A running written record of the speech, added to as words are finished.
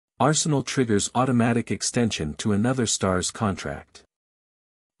Arsenal triggers automatic extension to another star's contract.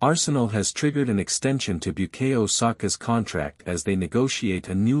 Arsenal has triggered an extension to Bukayo Saka'S contract as they negotiate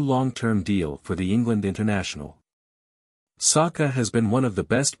a new long-term deal for the England international. Saka has been one of the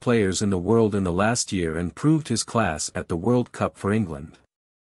best players in the world in the last year and proved his class at the World Cup for England.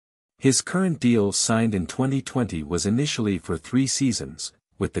 His current deal signed in 2020 was initially for 3 seasons,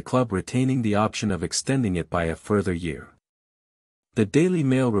 with the club retaining the option of extending it by a further year. The Daily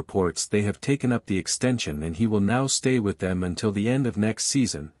Mail reports they have taken up the extension and he will now stay with them until the end of next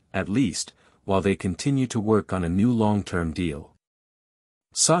season, at least, while they continue to work on a new long-term deal.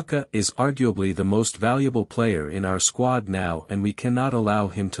 Saka is arguably the most valuable player in our squad now and we cannot allow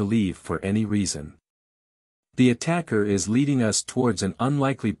him to leave for any reason. The attacker is leading us towards an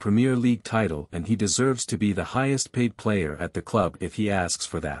unlikely Premier League title and he deserves to be the highest paid player at the club if he asks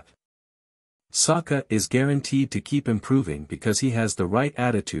for that. Saka is guaranteed to keep improving because he has the right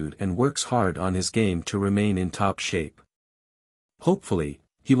attitude and works hard on his game to remain in top shape. Hopefully,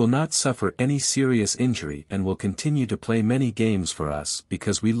 he will not suffer any serious injury and will continue to play many games for us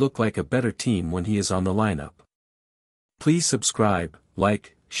because we look like a better team when he is on the lineup. Please subscribe,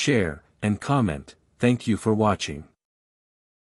 like, share, and comment. Thank you for watching.